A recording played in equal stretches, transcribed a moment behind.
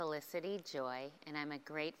Felicity Joy, and I'm a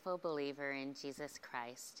grateful believer in Jesus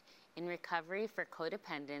Christ, in recovery for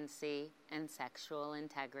codependency and sexual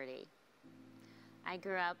integrity. I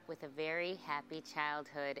grew up with a very happy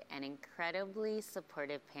childhood and incredibly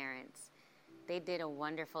supportive parents. They did a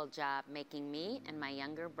wonderful job making me and my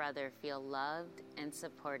younger brother feel loved and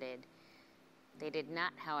supported. They did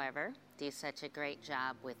not, however, do such a great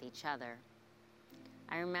job with each other.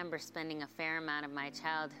 I remember spending a fair amount of my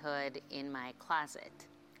childhood in my closet,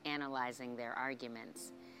 analyzing their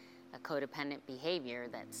arguments, a codependent behavior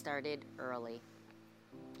that started early.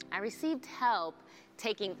 I received help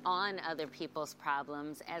taking on other people's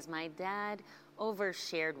problems as my dad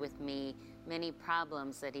overshared with me many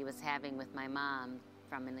problems that he was having with my mom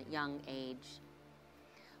from a young age.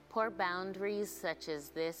 Poor boundaries such as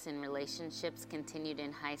this in relationships continued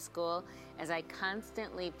in high school as I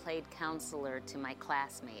constantly played counselor to my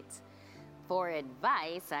classmates. For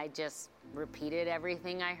advice, I just repeated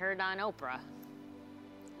everything I heard on Oprah.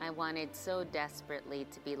 I wanted so desperately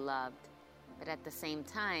to be loved, but at the same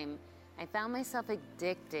time, I found myself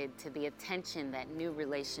addicted to the attention that new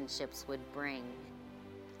relationships would bring.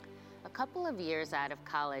 A couple of years out of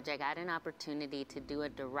college, I got an opportunity to do a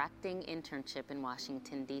directing internship in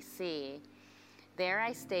Washington, D.C. There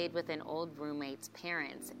I stayed with an old roommate's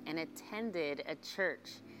parents and attended a church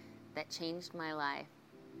that changed my life.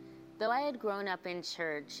 Though I had grown up in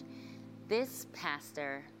church, this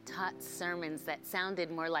pastor taught sermons that sounded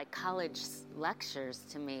more like college lectures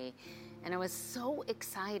to me, and I was so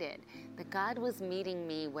excited that God was meeting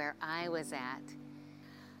me where I was at.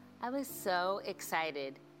 I was so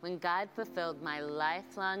excited when God fulfilled my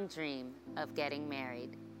lifelong dream of getting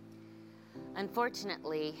married.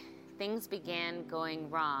 Unfortunately, things began going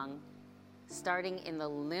wrong, starting in the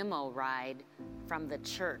limo ride from the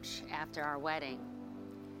church after our wedding.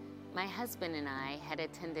 My husband and I had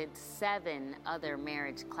attended 7 other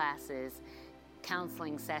marriage classes,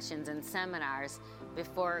 counseling sessions, and seminars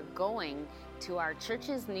before going to our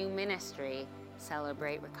church's new ministry,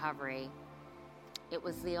 Celebrate Recovery. It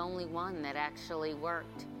was the only one that actually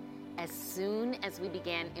worked. As soon as we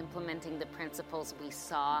began implementing the principles, we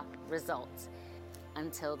saw results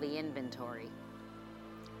until the inventory.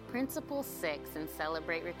 Principle 6 in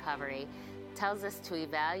Celebrate Recovery tells us to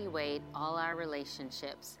evaluate all our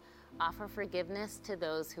relationships, offer forgiveness to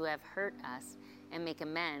those who have hurt us, and make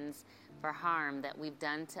amends for harm that we've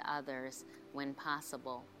done to others when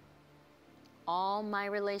possible. All my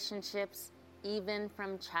relationships, even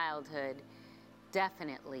from childhood,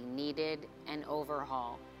 definitely needed an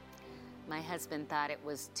overhaul. My husband thought it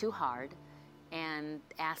was too hard and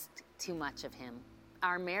asked too much of him.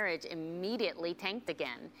 Our marriage immediately tanked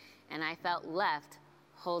again, and I felt left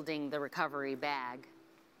holding the recovery bag.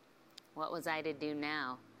 What was I to do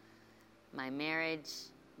now? My marriage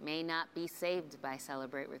may not be saved by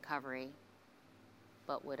Celebrate Recovery,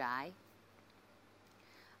 but would I?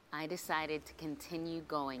 I decided to continue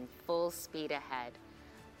going full speed ahead.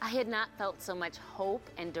 I had not felt so much hope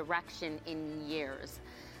and direction in years.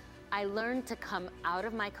 I learned to come out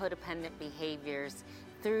of my codependent behaviors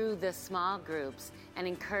through the small groups and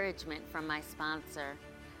encouragement from my sponsor.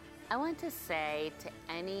 I want to say to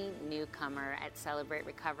any newcomer at Celebrate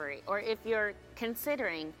Recovery, or if you're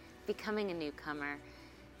considering becoming a newcomer,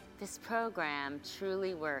 this program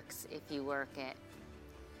truly works if you work it.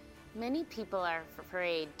 Many people are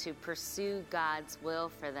afraid to pursue God's will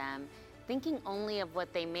for them, thinking only of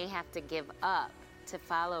what they may have to give up to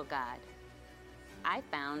follow God. I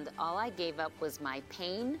found all I gave up was my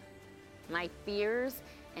pain, my fears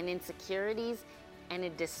and insecurities, and a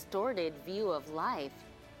distorted view of life.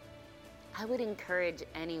 I would encourage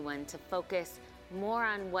anyone to focus more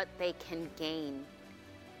on what they can gain,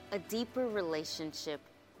 a deeper relationship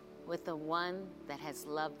with the one that has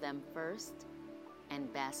loved them first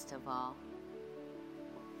and best of all.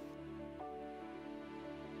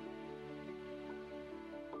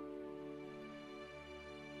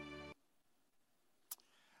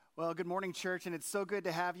 Well, good morning, church, and it's so good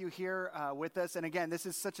to have you here with us. And again, this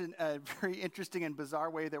is such a very interesting and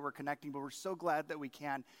bizarre way that we're connecting, but we're so glad that we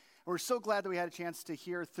can. We're so glad that we had a chance to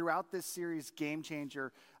hear throughout this series, Game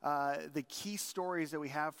Changer, the key stories that we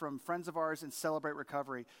have from friends of ours in Celebrate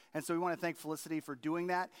Recovery. And so we want to thank Felicity for doing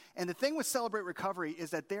that. And the thing with Celebrate Recovery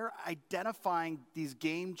is that they're identifying these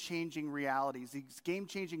game-changing realities, these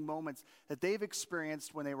game-changing moments that they've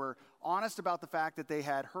experienced when they were honest about the fact that they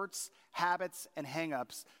had hurts, habits, and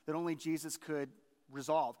hang-ups that only Jesus could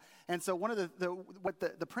resolve. And so one of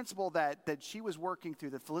the principle that she was working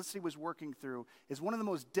through, that Felicity was working through, is one of the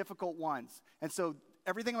most difficult ones. And so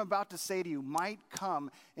everything I'm about to say to you might come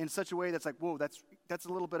in such a way that's like, whoa, that's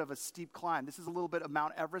a little bit of a steep climb. This is a little bit of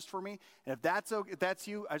Mount Everest for me. And if that's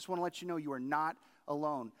you, I just want to let you know you are not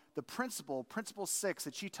alone. The principle 6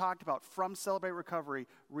 that she talked about from Celebrate Recovery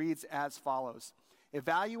reads as follows.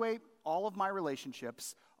 Evaluate all of my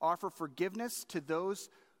relationships, offer forgiveness to those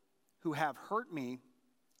who have hurt me,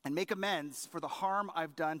 and make amends for the harm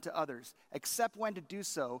I've done to others, except when to do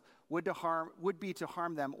so would be to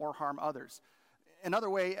harm them or harm others. Another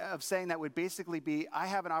way of saying that would basically be, I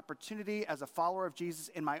have an opportunity as a follower of Jesus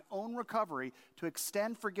in my own recovery to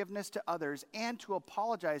extend forgiveness to others and to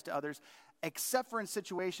apologize to others, except for in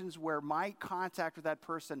situations where my contact with that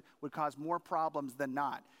person would cause more problems than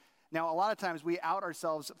not. Now, a lot of times we out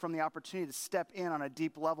ourselves from the opportunity to step in on a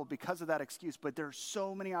deep level because of that excuse, but there are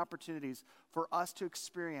so many opportunities for us to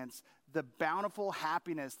experience the bountiful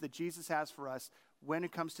happiness that Jesus has for us when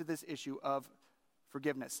it comes to this issue of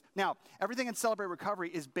forgiveness. Now, everything in Celebrate Recovery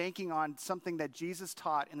is banking on something that Jesus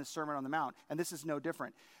taught in the Sermon on the Mount, and this is no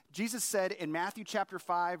different. Jesus said in Matthew chapter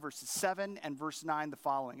 5, verses 7 and verse 9 the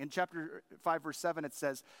following. In chapter 5, verse 7, it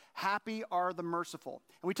says, happy are the merciful.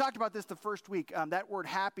 And we talked about this the first week. That word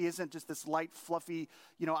happy isn't just this light, fluffy,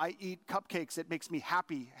 I eat cupcakes, it makes me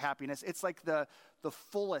happiness. It's like the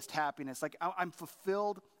fullest happiness. Like I'm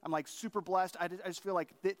fulfilled. I'm like super blessed. I just feel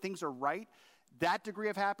like things are right. That degree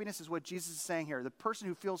of happiness is what Jesus is saying here. The person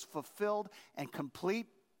who feels fulfilled and complete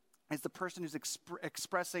is the person who's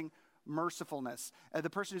expressing mercifulness. The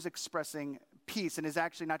person who's expressing peace and is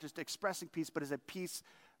actually not just expressing peace, but is a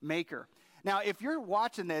peacemaker. Now, if you're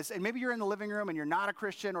watching this, and maybe you're in the living room and you're not a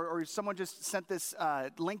Christian, or someone just sent this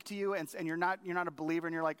link to you, and you're not a believer,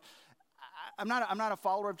 and you're like, I'm not a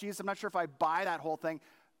follower of Jesus. I'm not sure if I buy that whole thing.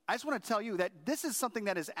 I just want to tell you that this is something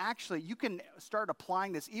that is actually, you can start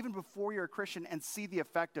applying this even before you're a Christian and see the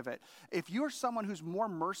effect of it. If you're someone who's more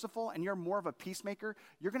merciful and you're more of a peacemaker,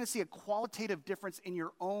 you're going to see a qualitative difference in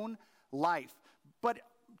your own life. But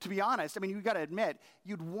to be honest, you've got to admit,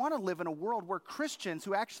 you'd want to live in a world where Christians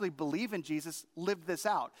who actually believe in Jesus live this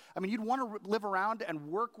out. You'd want to live around and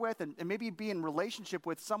work with and maybe be in relationship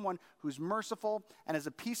with someone who's merciful and is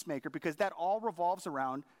a peacemaker, because that all revolves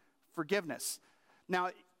around forgiveness. Now,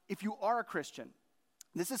 if you are a Christian,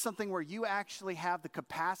 this is something where you actually have the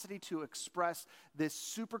capacity to express this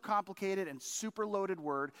super complicated and super loaded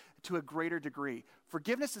word to a greater degree.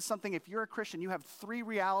 Forgiveness is something, if you're a Christian, you have 3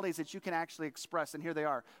 realities that you can actually express, and here they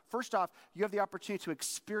are. First off, you have the opportunity to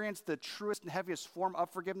experience the truest and heaviest form of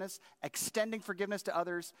forgiveness, extending forgiveness to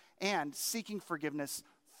others, and seeking forgiveness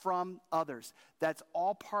from others. That's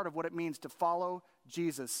all part of what it means to follow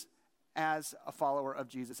Jesus as a follower of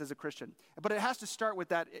Jesus, as a Christian. But it has to start with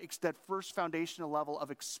that first foundational level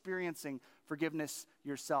of experiencing forgiveness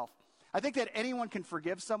yourself. I think that anyone can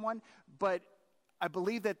forgive someone, but I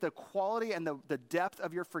believe that the quality and the depth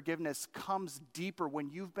of your forgiveness comes deeper when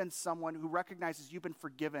you've been someone who recognizes you've been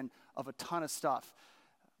forgiven of a ton of stuff.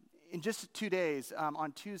 In just 2 days,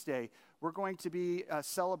 on Tuesday, we're going to be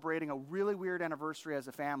celebrating a really weird anniversary as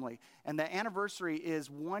a family. And the anniversary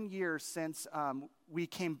is 1 year since we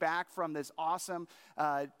came back from this awesome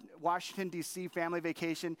Washington, D.C. family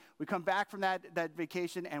vacation. We come back from that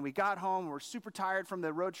vacation, and we got home. We're super tired from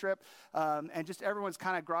the road trip, and just everyone's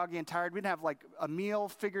kind of groggy and tired. We didn't have like a meal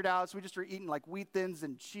figured out, so we just were eating like wheat thins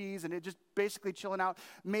and cheese, and it just basically chilling out.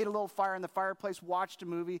 Made a little fire in the fireplace, watched a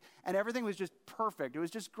movie, and everything was just perfect. It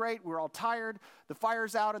was just great. We were all tired. The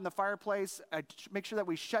fire's out in the fireplace. I make sure that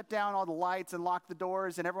we shut down all the lights and lock the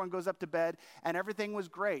doors, and everyone goes up to bed, and everything was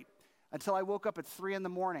great until I woke up at 3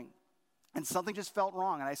 a.m, and something just felt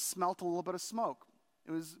wrong, and I smelt a little bit of smoke.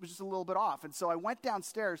 It was just a little bit off, and so I went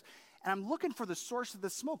downstairs, and I'm looking for the source of the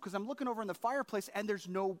smoke, because I'm looking over in the fireplace, and there's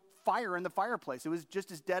no fire in the fireplace. It was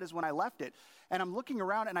just as dead as when I left it, and I'm looking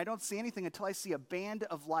around, and I don't see anything until I see a band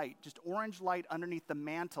of light, just orange light underneath the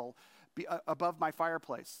mantle above my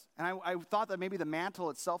fireplace. And I thought that maybe the mantle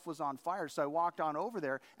itself was on fire, so I walked on over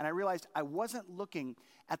there, and I realized I wasn't looking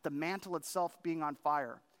at the mantle itself being on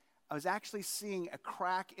fire. I was actually seeing a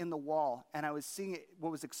crack in the wall, and I was seeing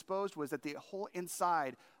what was exposed was that the whole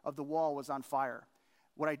inside of the wall was on fire.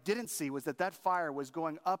 What I didn't see was that fire was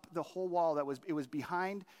going up the whole wall. It was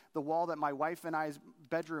behind the wall that my wife and I's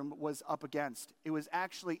bedroom was up against. It was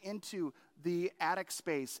actually into the attic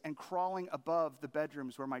space and crawling above the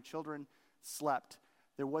bedrooms where my children slept.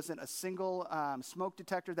 There wasn't a single smoke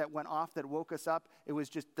detector that went off that woke us up. It was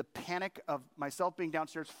just the panic of myself being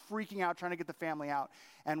downstairs, freaking out, trying to get the family out.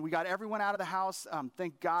 And we got everyone out of the house.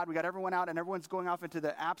 Thank God we got everyone out, and everyone's going off into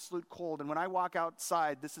the absolute cold. And when I walk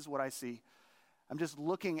outside, this is what I see. I'm just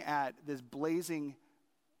looking at this blazing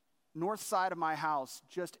north side of my house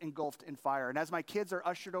just engulfed in fire. And as my kids are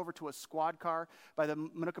ushered over to a squad car by the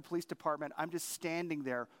Minooka Police Department, I'm just standing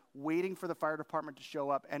there waiting for the fire department to show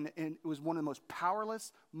up. And it was one of the most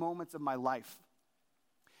powerless moments of my life.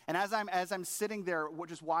 And as I'm sitting there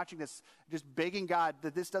just watching this, just begging God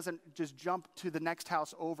that this doesn't just jump to the next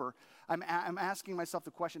house over, I'm asking myself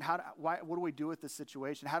the question, what do we do with this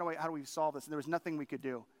situation? How do we solve this? And there was nothing we could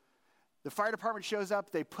do. The fire department shows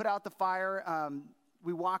up. They put out the fire.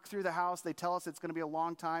 We walk through the house. They tell us it's going to be a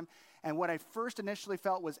long time. And what I first initially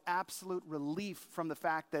felt was absolute relief from the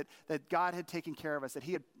fact that God had taken care of us, that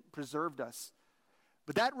he had preserved us.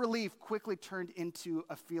 But that relief quickly turned into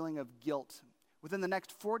a feeling of guilt. Within the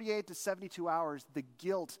next 48 to 72 hours, the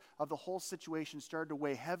guilt of the whole situation started to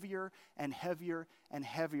weigh heavier and heavier and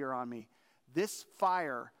heavier on me. This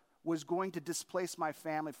fire was going to displace my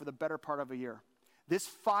family for the better part of a year. This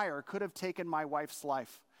fire could have taken my wife's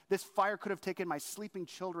life. This fire could have taken my sleeping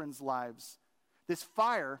children's lives. This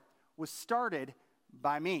fire was started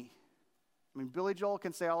by me. I mean, Billy Joel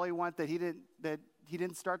can say all he wants that he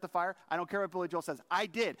didn't start the fire. I don't care what Billy Joel says. I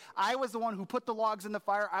did. I was the one who put the logs in the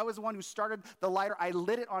fire. I was the one who started the lighter. I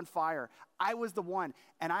lit it on fire. I was the one,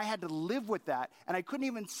 and I had to live with that, and I couldn't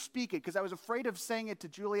even speak it because I was afraid of saying it to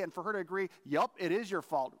Julia and for her to agree, yup, it is your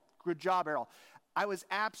fault. Good job, Errol. It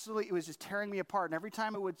was just tearing me apart. And every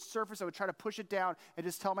time it would surface, I would try to push it down and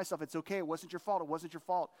just tell myself, it's okay, it wasn't your fault, it wasn't your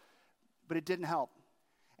fault. But it didn't help.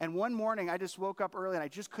 And one morning, I just woke up early and I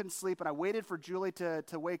just couldn't sleep. And I waited for Julie to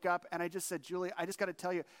wake up. And I just said, Julie, I just got to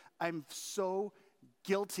tell you, I'm so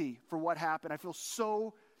guilty for what happened. I feel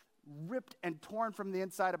so ripped and torn from the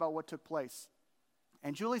inside about what took place.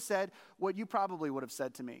 And Julie said what you probably would have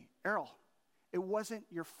said to me. Errol, it wasn't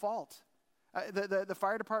your fault. The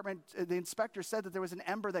fire department, the inspector said that there was an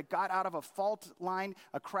ember that got out of a fault line,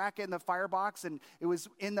 a crack in the firebox, and it was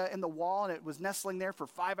in the wall, and it was nestling there for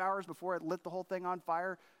 5 hours before it lit the whole thing on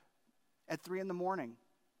fire at 3 a.m.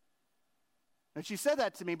 And she said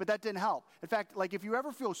that to me, but that didn't help. In fact, like if you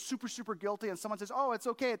ever feel super, super guilty and someone says, oh, it's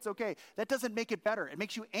okay, that doesn't make it better. It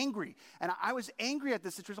makes you angry. And I was angry at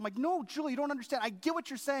this situation. I'm like, no, Julie, you don't understand. I get what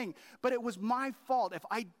you're saying, but it was my fault. If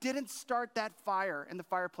I didn't start that fire in the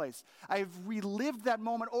fireplace, I've relived that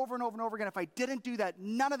moment over and over and over again. If I didn't do that,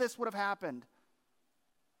 none of this would have happened.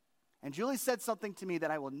 And Julie said something to me that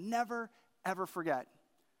I will never, ever forget.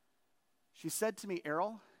 She said to me,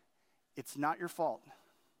 Errol, it's not your fault.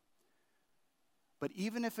 But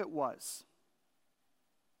even if it was,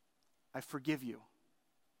 I forgive you.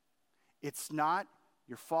 It's not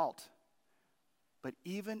your fault. But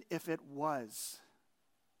even if it was,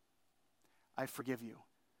 I forgive you.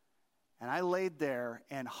 And I laid there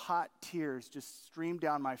and hot tears just streamed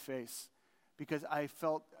down my face because I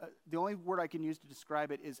felt, the only word I can use to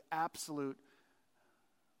describe it is absolute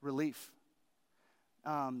relief.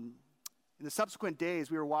 In the subsequent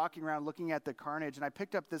days, we were walking around looking at the carnage, and I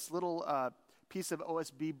picked up this little piece of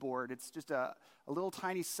OSB board. It's just a little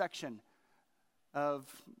tiny section of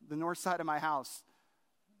the north side of my house,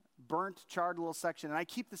 burnt, charred little section, and I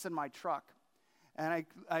keep this in my truck. And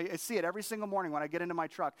I see it every single morning when I get into my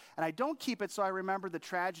truck. And I don't keep it so I remember the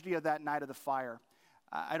tragedy of that night of the fire.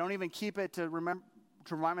 I don't even keep it to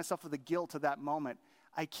remind myself of the guilt of that moment.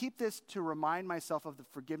 I keep this to remind myself of the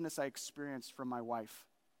forgiveness I experienced from my wife.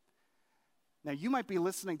 Now, you might be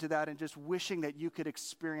listening to that and just wishing that you could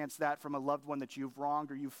experience that from a loved one that you've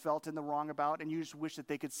wronged or you felt in the wrong about, and you just wish that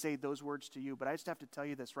they could say those words to you. But I just have to tell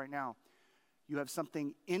you this right now. You have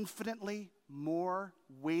something infinitely more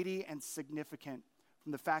weighty and significant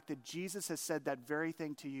from the fact that Jesus has said that very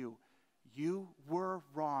thing to you. You were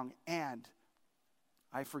wrong, and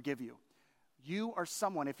I forgive you. You are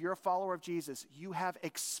someone, if you're a follower of Jesus, you have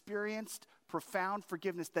experienced profound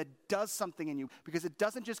forgiveness that does something in you, because it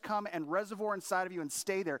doesn't just come and reservoir inside of you and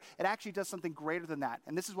stay there. It actually does something greater than that.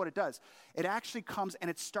 And this is what it does. It actually comes and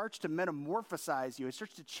it starts to metamorphosize you. It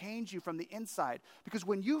starts to change you from the inside. Because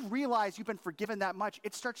when you realize you've been forgiven that much,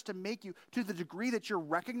 it starts to make you, to the degree that you're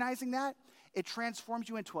recognizing that, it transforms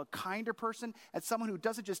you into a kinder person and someone who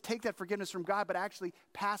doesn't just take that forgiveness from God, but actually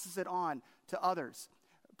passes it on to others.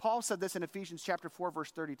 Paul said this in Ephesians chapter 4,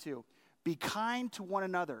 verse 32. Be kind to one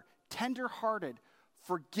another, tender-hearted,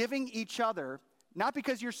 forgiving each other, not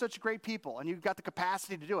because you're such great people and you've got the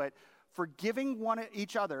capacity to do it, forgiving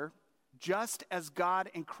each other just as God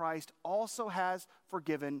in Christ also has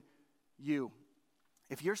forgiven you.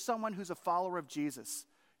 If you're someone who's a follower of Jesus,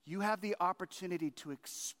 you have the opportunity to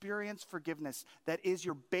experience forgiveness that is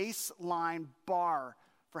your baseline bar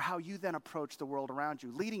for how you then approach the world around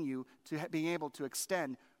you, leading you to being able to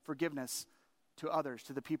extend forgiveness to others,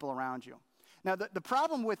 to the people around you. Now, the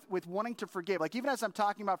problem with wanting to forgive, like even as I'm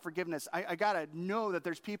talking about forgiveness, I got to know that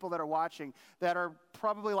there's people that are watching that are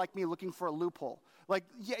probably like me looking for a loophole. Like,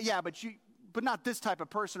 but not this type of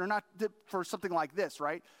person or not for something like this,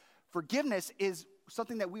 right? Forgiveness is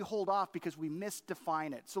something that we hold off because we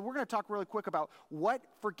misdefine it. So we're going to talk really quick about what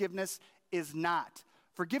forgiveness is not.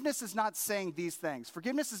 Forgiveness is not saying these things.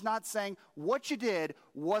 Forgiveness is not saying what you did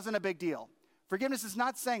wasn't a big deal. Forgiveness is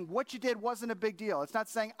not saying what you did wasn't a big deal. It's not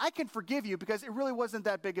saying I can forgive you because it really wasn't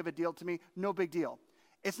that big of a deal to me. No big deal.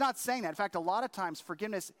 It's not saying that. In fact, a lot of times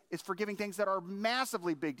forgiveness is forgiving things that are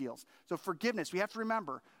massively big deals. So forgiveness, we have to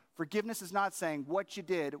remember, forgiveness is not saying what you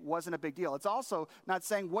did wasn't a big deal. It's also not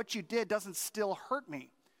saying what you did doesn't still hurt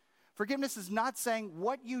me. Forgiveness is not saying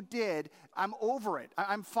what you did, I'm over it.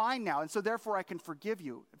 I'm fine now, and so therefore I can forgive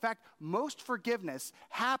you. In fact, most forgiveness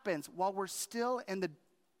happens while we're still in the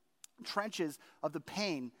trenches of the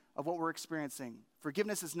pain of what we're experiencing.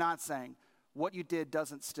 Forgiveness is not saying what you did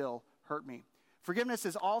doesn't still hurt me. Forgiveness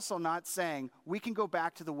is also not saying we can go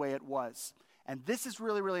back to the way it was. And this is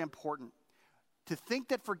really, really important. To think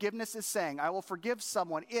that forgiveness is saying I will forgive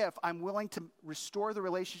someone if I'm willing to restore the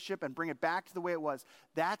relationship and bring it back to the way it was,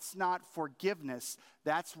 that's not forgiveness,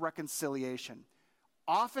 that's reconciliation.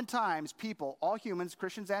 Oftentimes, people, all humans,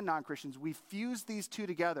 Christians and non-Christians, we fuse these two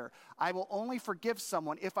together. I will only forgive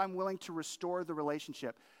someone if I'm willing to restore the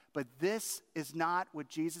relationship. But this is not what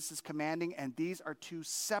Jesus is commanding, and these are two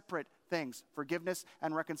separate things, forgiveness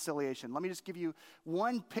and reconciliation. Let me just give you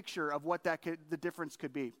one picture of what the difference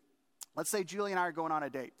could be. Let's say Julie and I are going on a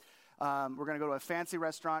date. We're going to go to a fancy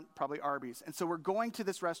restaurant, probably Arby's. And so we're going to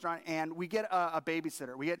this restaurant, and we get a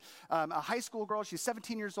babysitter. We get a high school girl. She's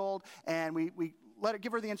 17 years old, and we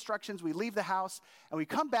give her the instructions. We leave the house, and we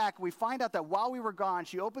come back, and we find out that while we were gone,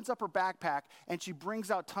 she opens up her backpack, and she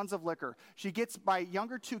brings out tons of liquor. She gets my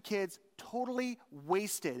younger two kids totally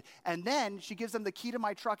wasted, and then she gives them the key to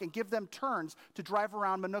my truck and give them turns to drive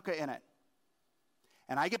around Manuka in it.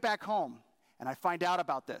 And I get back home, and I find out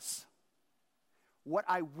about this. What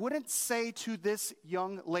I wouldn't say to this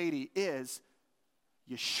young lady is,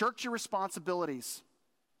 you shirked your responsibilities.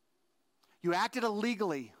 You acted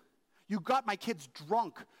illegally. You got my kids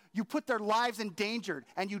drunk. You put their lives in danger,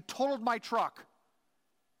 and you totaled my truck.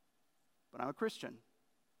 But I'm a Christian,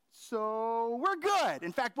 so we're good.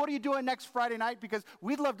 In fact, what are you doing next Friday night? Because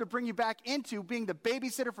we'd love to bring you back into being the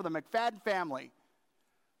babysitter for the McFadden family.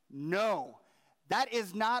 No. That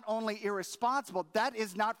is not only irresponsible, that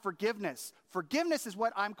is not forgiveness. Forgiveness is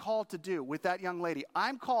what I'm called to do with that young lady.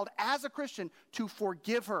 I'm called as a Christian to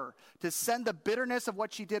forgive her, to send the bitterness of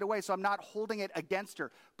what she did away, so I'm not holding it against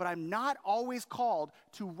her. But I'm not always called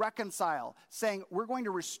to reconcile, saying we're going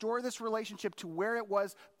to restore this relationship to where it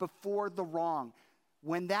was before the wrong.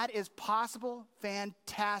 When that is possible,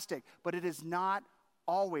 fantastic, but it is not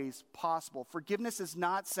always possible. Forgiveness is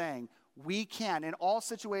not saying we can, in all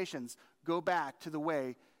situations, go back to the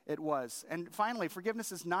way it was. And finally,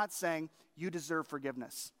 forgiveness is not saying you deserve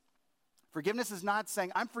forgiveness. Forgiveness is not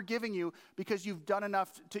saying I'm forgiving you because you've done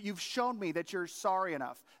enough, you've shown me that you're sorry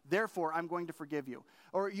enough. Therefore, I'm going to forgive you.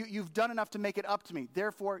 Or you've done enough to make it up to me.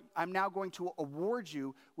 Therefore, I'm now going to award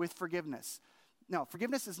you with forgiveness. No,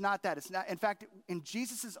 forgiveness is not that. It's not. In fact, in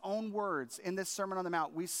Jesus' own words in this Sermon on the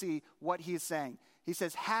Mount, we see what he is saying. He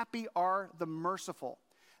says, happy are the merciful.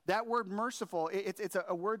 That word merciful, it's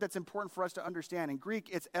a word that's important for us to understand. In Greek,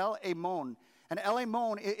 it's eleimon. And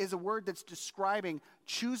eleimon is a word that's describing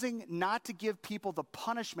choosing not to give people the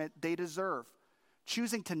punishment they deserve.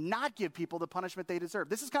 Choosing to not give people the punishment they deserve.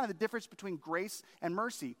 This is kind of the difference between grace and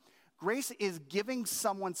mercy. Grace is giving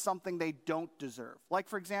someone something they don't deserve. Like,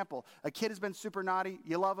 for example, a kid has been super naughty,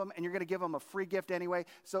 you love them, and you're going to give them a free gift anyway.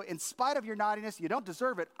 So in spite of your naughtiness, you don't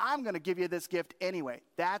deserve it, I'm going to give you this gift anyway.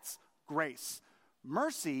 That's grace.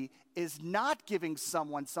 Mercy is not giving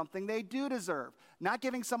someone something they do deserve, not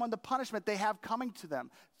giving someone the punishment they have coming to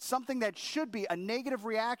them, something that should be a negative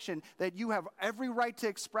reaction that you have every right to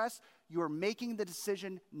express. You are making the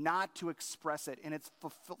decision not to express it in its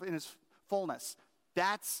fullness.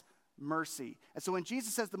 That's mercy. And so when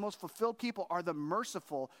Jesus says the most fulfilled people are the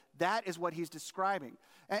merciful, that is what he's describing.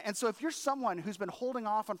 And so if you're someone who's been holding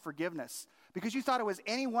off on forgiveness because you thought it was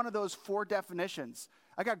any one of those four definitions,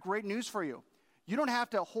 I got great news for you. You don't have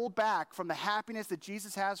to hold back from the happiness that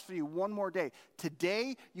Jesus has for you one more day.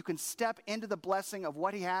 Today, you can step into the blessing of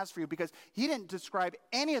what he has for you because he didn't describe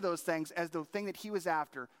any of those things as the thing that he was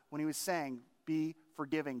after when he was saying, be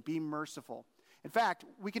forgiving, be merciful. In fact,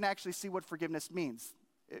 we can actually see what forgiveness means.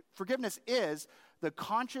 Forgiveness is the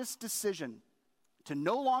conscious decision to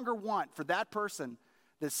no longer want for that person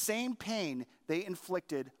the same pain they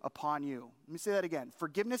inflicted upon you. Let me say that again.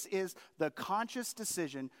 Forgiveness is the conscious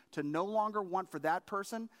decision to no longer want for that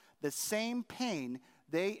person the same pain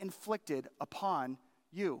they inflicted upon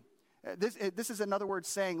you. This is another word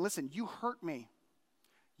saying, listen, you hurt me.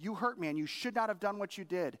 You hurt me, and you should not have done what you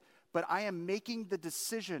did. But I am making the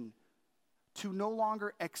decision to no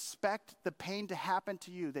longer expect the pain to happen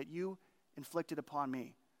to you that you inflicted upon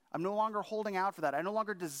me. I'm no longer holding out for that. I no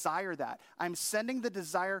longer desire that. I'm sending the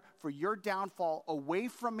desire for your downfall away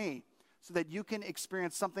from me so that you can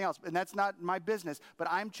experience something else. And that's not my business, but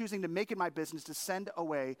I'm choosing to make it my business to send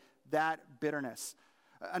away that bitterness.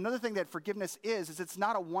 Another thing that forgiveness is it's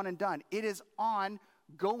not a one and done. It is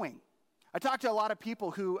ongoing. I talk to a lot of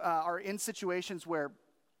people who are in situations where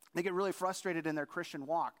they get really frustrated in their Christian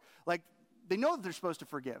walk. Like, they know that they're supposed to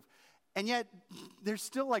forgive. And yet, they're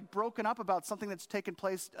still like broken up about something that's taken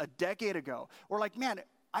place a decade ago. Or like, man,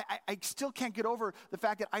 I still can't get over the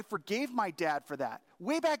fact that I forgave my dad for that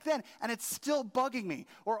way back then, and it's still bugging me.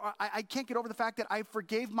 Or I can't get over the fact that I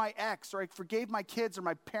forgave my ex, or I forgave my kids, or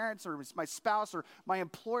my parents, or my spouse, or my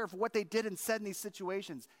employer for what they did and said in these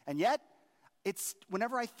situations. And yet, it's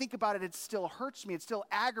whenever I think about it, it still hurts me. It still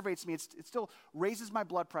aggravates me. It still raises my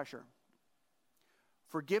blood pressure.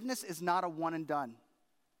 Forgiveness is not a one and done.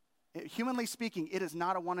 Humanly speaking, it is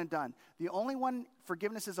not a one and done. The only one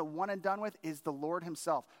forgiveness is a one and done with is the Lord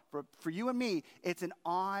himself. For you and me, it's an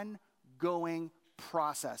ongoing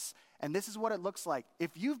process. And this is what it looks like.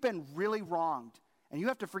 If you've been really wronged and you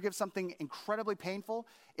have to forgive something incredibly painful,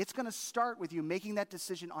 it's going to start with you making that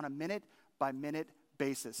decision on a minute-by-minute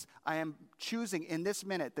basis. I am choosing in this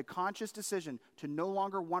minute the conscious decision to no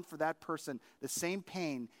longer want for that person the same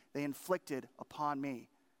pain they inflicted upon me.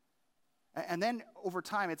 And then over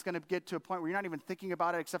time, it's going to get to a point where you're not even thinking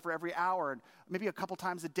about it except for every hour, and maybe a couple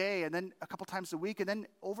times a day, and then a couple times a week. And then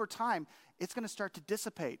over time, it's going to start to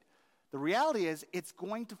dissipate. The reality is it's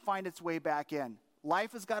going to find its way back in.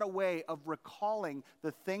 Life has got a way of recalling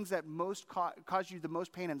the things that most cause you the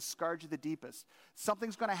most pain and scarred you the deepest.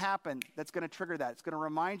 Something's going to happen that's going to trigger that. It's going to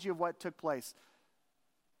remind you of what took place.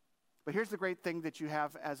 But here's the great thing that you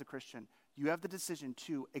have as a Christian. You have the decision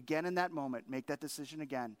to, again in that moment, make that decision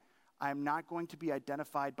again. I'm not going to be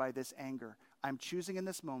identified by this anger. I'm choosing in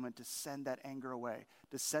this moment to send that anger away,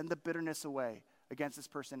 to send the bitterness away against this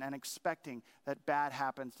person and expecting that bad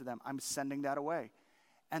happens to them. I'm sending that away.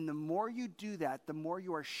 And the more you do that, the more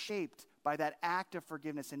you are shaped by that act of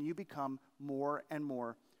forgiveness, and you become more and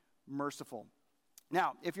more merciful.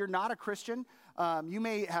 Now, if you're not a Christian, you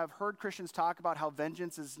may have heard Christians talk about how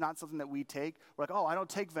vengeance is not something that we take. We're like, oh, I don't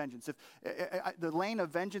take vengeance. The lane of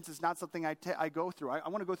vengeance is not something I go through. I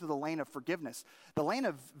want to go through the lane of forgiveness. The lane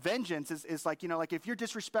of vengeance is like, like if you're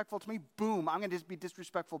disrespectful to me, boom, I'm going to just be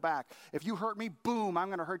disrespectful back. If you hurt me, boom, I'm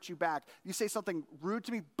going to hurt you back. If you say something rude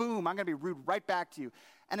to me, boom, I'm going to be rude right back to you.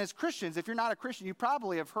 And as Christians, if you're not a Christian, you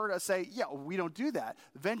probably have heard us say, yeah, we don't do that.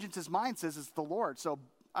 Vengeance is mine, says it's the Lord. So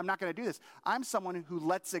I'm not going to do this. I'm someone who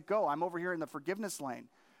lets it go. I'm over here in the forgiveness lane.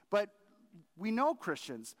 But we know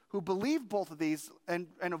Christians who believe both of these and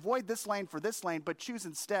avoid this lane for this lane, but choose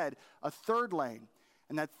instead a third lane.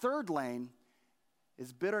 And that third lane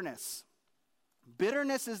is bitterness.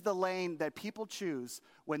 Bitterness is the lane that people choose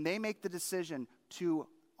when they make the decision to,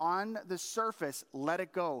 on the surface, let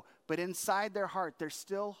it go. But inside their heart, they're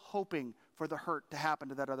still hoping for the hurt to happen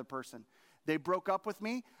to that other person. They broke up with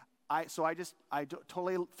me. I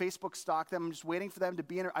totally Facebook stalk them. I'm just waiting for them to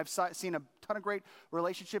be in. I've seen a ton of great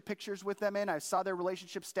relationship pictures with them in. I saw their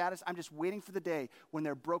relationship status. I'm just waiting for the day when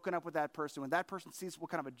they're broken up with that person, when that person sees what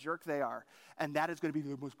kind of a jerk they are. And that is going to be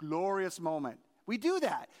the most glorious moment. We do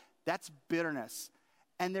that. That's bitterness.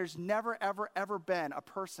 And there's never, ever, ever been a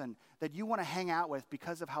person that you want to hang out with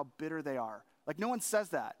because of how bitter they are. Like, no one says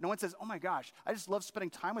that. No one says, oh my gosh, I just love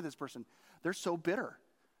spending time with this person. They're so bitter.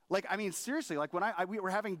 Like, I mean, seriously, like when we were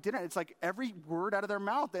having dinner, it's like every word out of their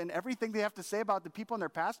mouth and everything they have to say about the people in their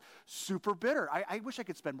past, super bitter. I wish I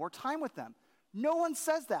could spend more time with them. No one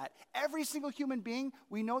says that. Every single human being,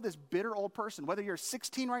 we know this bitter old person. Whether you're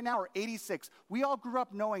 16 right now or 86, we all grew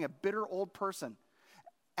up knowing a bitter old person.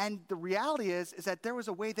 And the reality is that there was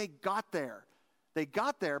a way they got there. They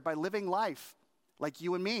got there by living life like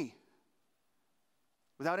you and me,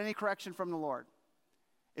 without any correction from the Lord.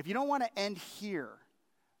 If you don't want to end here,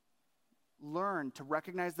 learn to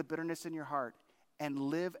recognize the bitterness in your heart and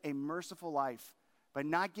live a merciful life by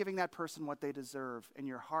not giving that person what they deserve in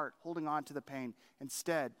your heart, holding on to the pain.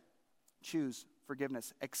 Instead, choose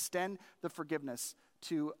forgiveness. Extend the forgiveness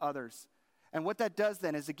to others. And what that does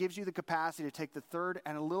then is it gives you the capacity to take the third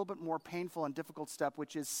and a little bit more painful and difficult step,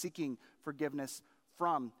 which is seeking forgiveness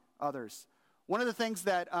from others. One of the things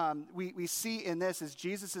that we see in this is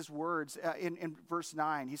Jesus' words in verse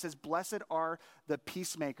 9. He says, "Blessed are the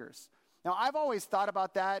peacemakers." Now, I've always thought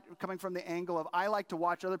about that coming from the angle of I like to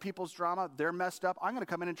watch other people's drama. They're messed up. I'm going to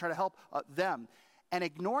come in and try to help them. And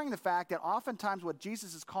ignoring the fact that oftentimes what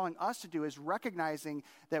Jesus is calling us to do is recognizing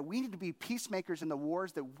that we need to be peacemakers in the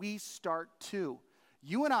wars that we start too.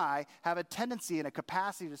 You and I have a tendency and a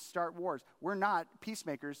capacity to start wars. We're not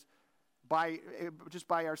peacemakers just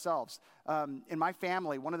by ourselves. In my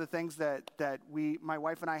family, one of the things that my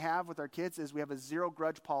wife and I have with our kids is we have a zero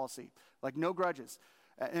grudge policy, like no grudges.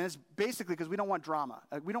 And it's basically because we don't want drama.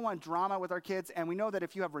 We don't want drama with our kids, and we know that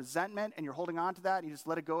if you have resentment and you're holding on to that, and you just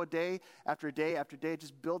let it go day after day after day, it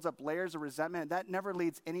just builds up layers of resentment, and that never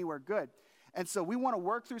leads anywhere good. And so we want to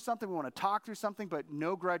work through something, we want to talk through something, but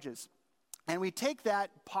no grudges. And we take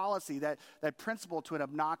that policy, that principle to an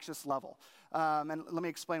obnoxious level. And let me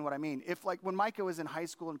explain what I mean. If like when Micah was in high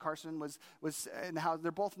school and Carson was in the house,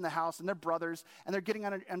 they're both in the house and they're brothers and they're getting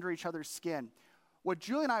under each other's skin. What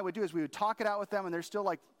Julie and I would do is we would talk it out with them and they're still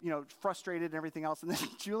like, frustrated and everything else. And then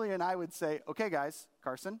Julie and I would say, okay guys,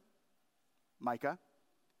 Carson, Micah,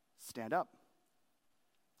 stand up.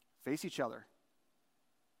 Face each other.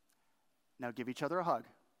 Now give each other a hug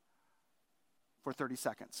for 30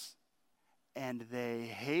 seconds. And they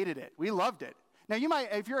hated it. We loved it. Now, you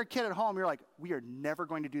might, if you're a kid at home, you're like, we are never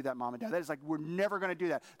going to do that, Mom and Dad. That is like, we're never going to do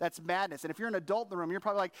that. That's madness. And if you're an adult in the room, you're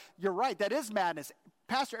probably like, you're right, that is madness.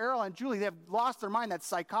 Pastor Errol and Julie, they have lost their mind. That's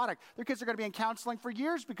psychotic. Their kids are going to be in counseling for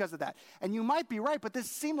years because of that. And you might be right, but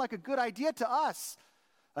this seemed like a good idea to us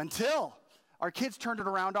until our kids turned it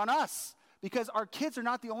around on us. Because our kids are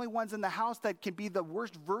not the only ones in the house that can be the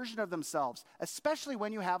worst version of themselves, especially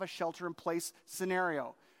when you have a shelter-in-place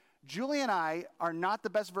scenario. Julie and I are not the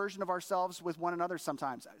best version of ourselves with one another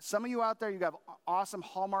sometimes. Some of you out there, you have awesome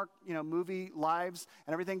Hallmark, movie lives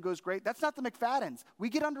and everything goes great. That's not the McFaddens. We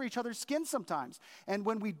get under each other's skin sometimes. And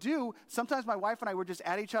when we do, sometimes my wife and I were just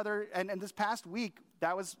at each other. And this past week,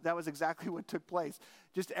 that was exactly what took place.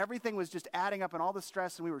 Just everything was just adding up and all the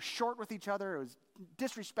stress. And we were short with each other. It was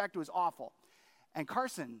disrespect. It was awful. And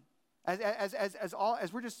Carson,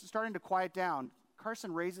 as we're just starting to quiet down,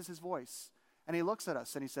 Carson raises his voice. And he looks at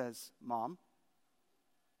us and he says, Mom,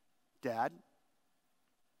 Dad,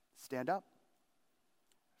 stand up.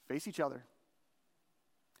 Face each other.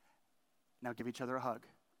 Now give each other a hug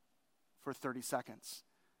for 30 seconds.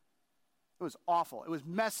 It was awful. It was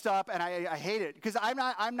messed up, and I hate it because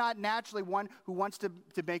I'm not naturally one who wants to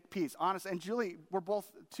make peace. Honestly, and Julie, we're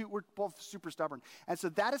both super stubborn, and so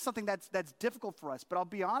that is something that's difficult for us. But I'll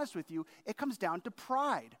be honest with you, it comes down to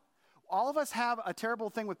pride. All of us have a terrible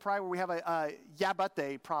thing with pride where we have a yeah, but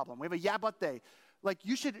they problem. We have a yeah, but they. Like,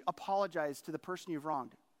 you should apologize to the person you've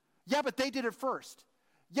wronged. Yeah, but they did it first.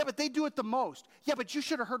 Yeah, but they do it the most. Yeah, but you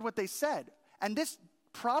should have heard what they said. And this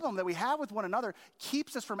problem that we have with one another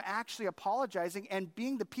keeps us from actually apologizing and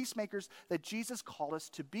being the peacemakers that Jesus called us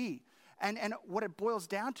to be. And what it boils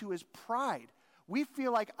down to is pride. We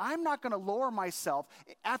feel like I'm not going to lower myself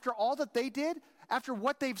after all that they did. After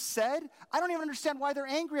what they've said, I don't even understand why they're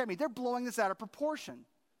angry at me. They're blowing this out of proportion.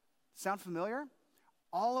 Sound familiar?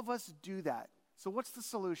 All of us do that. So what's the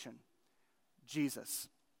solution? Jesus.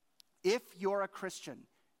 If you're a Christian,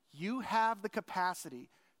 you have the capacity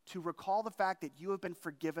to recall the fact that you have been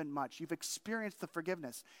forgiven much. You've experienced the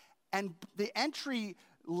forgiveness. And the entry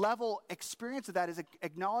level experience of that is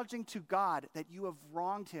acknowledging to God that you have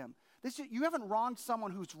wronged him. You haven't wronged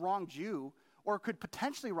someone who's wronged you, or could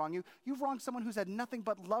potentially wrong you. You've wronged someone who's had nothing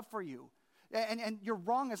but love for you. And your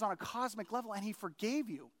wrong is on a cosmic level, and he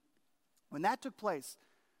forgave you. When that took place,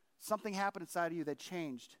 something happened inside of you that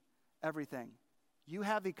changed everything. You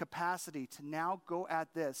have the capacity to now go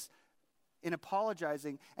at this in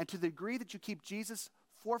apologizing, and to the degree that you keep Jesus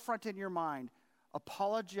forefront in your mind,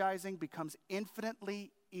 apologizing becomes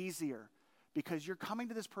infinitely easier because you're coming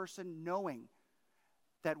to this person knowing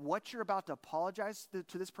that what you're about to apologize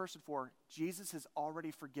to this person for, Jesus has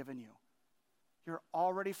already forgiven you. You're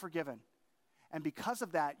already forgiven. And because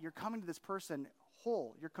of that, you're coming to this person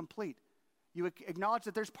whole. You're complete. You acknowledge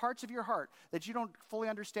that there's parts of your heart that you don't fully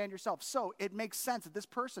understand yourself. So it makes sense that this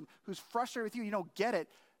person who's frustrated with you, you don't get it,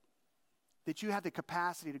 that you have the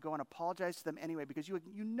capacity to go and apologize to them anyway because you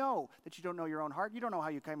know that you don't know your own heart. You don't know how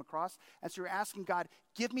you came across. And so you're asking God,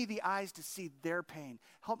 give me the eyes to see their pain.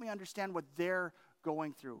 Help me understand what they're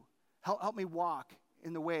going through. Help me walk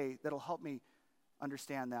in the way that'll help me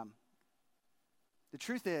understand them. The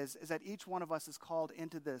truth is that each one of us is called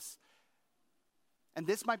into this. And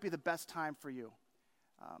this might be the best time for you.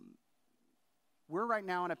 We're right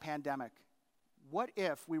now in a pandemic. What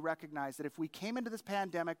if we recognize that if we came into this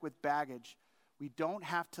pandemic with baggage, we don't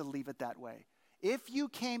have to leave it that way? If you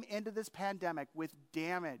came into this pandemic with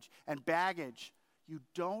damage and baggage, you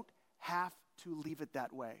don't have to leave it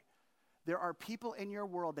that way. There are people in your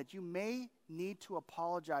world that you may need to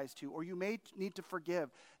apologize to, or you may need to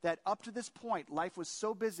forgive, that up to this point, life was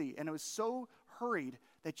so busy and it was so hurried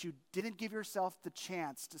that you didn't give yourself the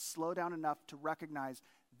chance to slow down enough to recognize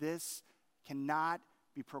this cannot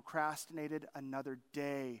be procrastinated another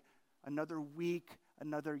day, another week,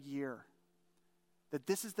 another year. That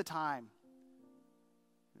this is the time.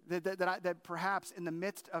 That perhaps in the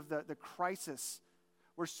midst of the crisis,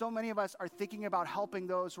 where so many of us are thinking about helping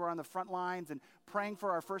those who are on the front lines and praying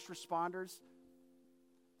for our first responders,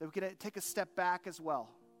 that we can take a step back as well.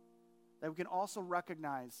 That we can also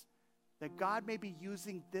recognize that God may be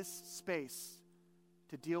using this space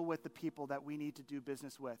to deal with the people that we need to do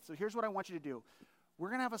business with. So here's what I want you to do. We're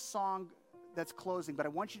going to have a song that's closing, but I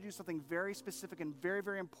want you to do something very specific and very,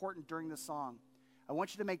 very important during the song. I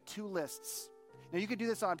want you to make 2 lists. Now, you can do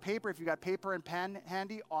this on paper. If you got paper and pen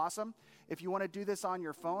handy, awesome. If you want to do this on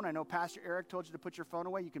your phone, I know Pastor Eric told you to put your phone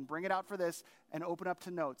away. You can bring it out for this and open up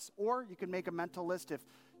to notes. Or you can make a mental list if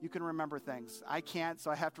you can remember things. I can't,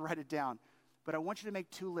 so I have to write it down. But I want you to make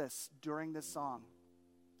 2 lists during this song.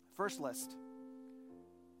 First list,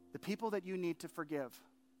 the people that you need to forgive.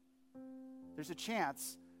 There's a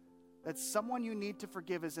chance that someone you need to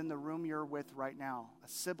forgive is in the room you're with right now. A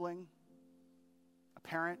sibling, a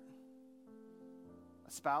parent,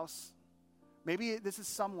 a spouse. Maybe this is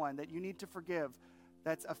someone that you need to forgive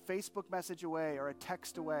that's a Facebook message away or a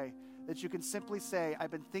text away, that you can simply say,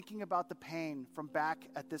 I've been thinking about the pain from back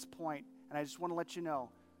at this point, and I just want to let you know,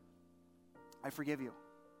 I forgive you.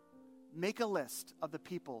 Make a list of the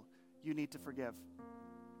people you need to forgive.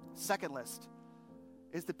 Second list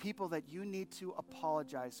is the people that you need to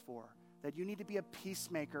apologize for, that you need to be a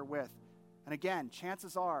peacemaker with. And again,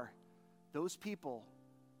 chances are those people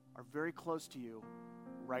are very close to you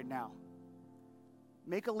right now.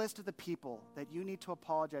 Make a list of the people that you need to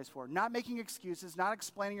apologize for. Not making excuses, not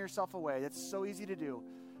explaining yourself away. That's so easy to do.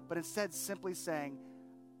 But instead simply saying,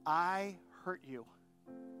 I hurt you,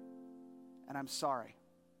 and I'm sorry.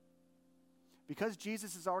 Because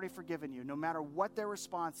Jesus has already forgiven you, no matter what their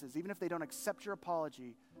response is, even if they don't accept your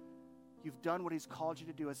apology, you've done what he's called you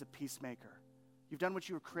to do as a peacemaker. You've done what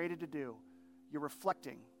you were created to do. You're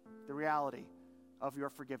reflecting the reality of your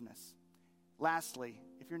forgiveness. Lastly,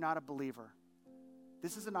 if you're not a believer,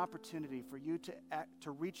 this is an opportunity for you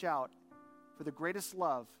to reach out for the greatest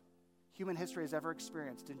love human history has ever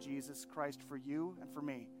experienced in Jesus Christ for you and for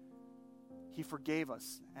me. He forgave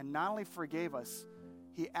us, and not only forgave us,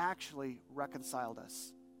 he actually reconciled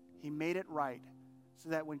us. He made it right so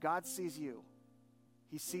that when God sees you,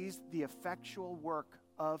 he sees the effectual work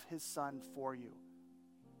of his Son for you.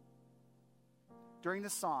 During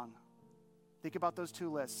this song, think about those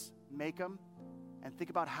 2 lists, make them, and think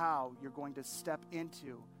about how you're going to step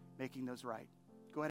into making those right.